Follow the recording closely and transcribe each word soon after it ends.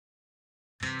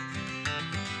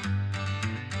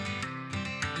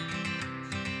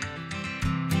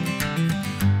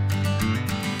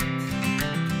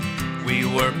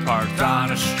were parked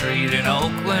on a street in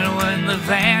Oakland when the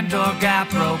van door got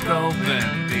broke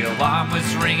open. The alarm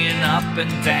was ringing up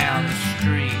and down the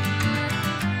street.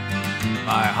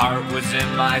 My heart was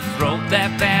in my throat,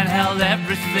 that van held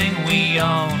everything we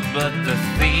owned, but the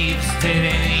thieves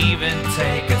didn't even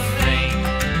take a thing.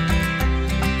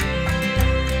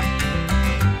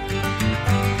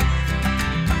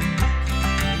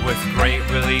 With great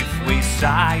relief we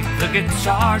sighed, the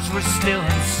guitars were still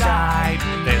inside.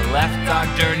 They left our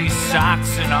dirty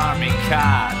socks and army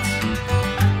cots.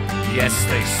 Yes,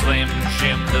 they Slim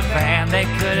Jim'd the van, they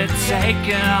could have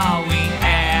taken all we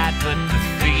had, but the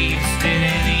thieves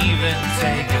didn't even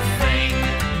take a thing.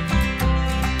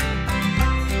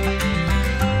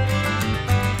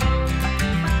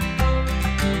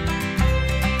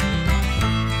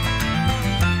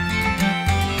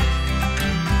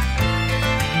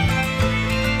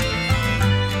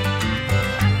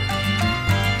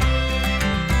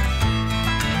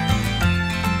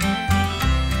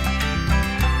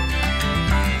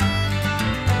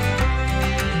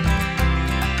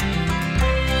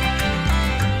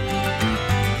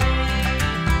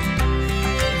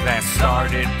 That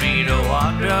started me to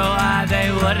wonder why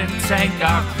they wouldn't take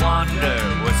our plunder.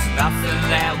 Was nothing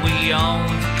that we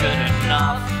owned good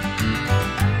enough?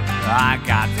 I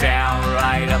got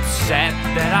downright upset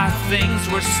that our things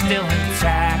were still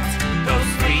intact. Those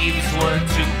thieves were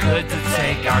too good to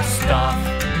take our stuff.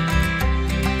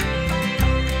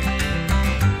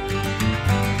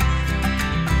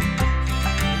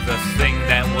 The thing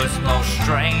that was most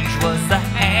strange was the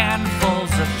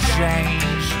handfuls of change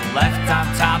left on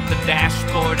top the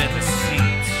dashboard and the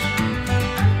seats.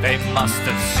 They must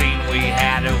have seen we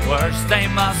had it worse. They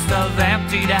must have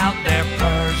emptied out their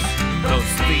purse.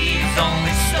 Those thieves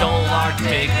only stole our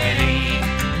dignity.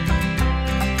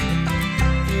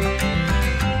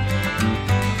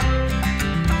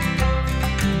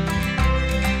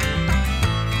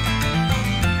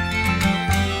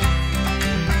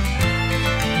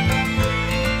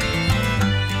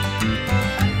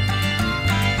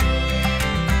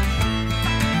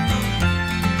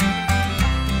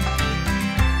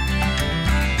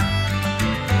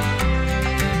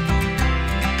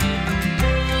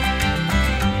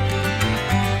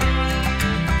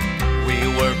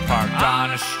 Parked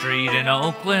on a street in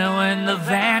Oakland when the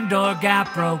van door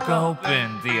got broke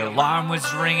open. The alarm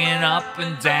was ringing up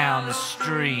and down the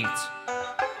street.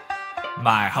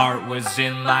 My heart was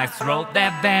in my throat,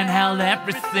 that van held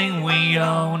everything we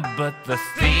owned, but the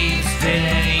thieves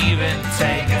didn't even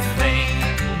take a thing.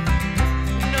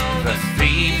 No, the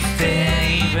thieves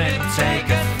didn't even take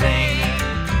a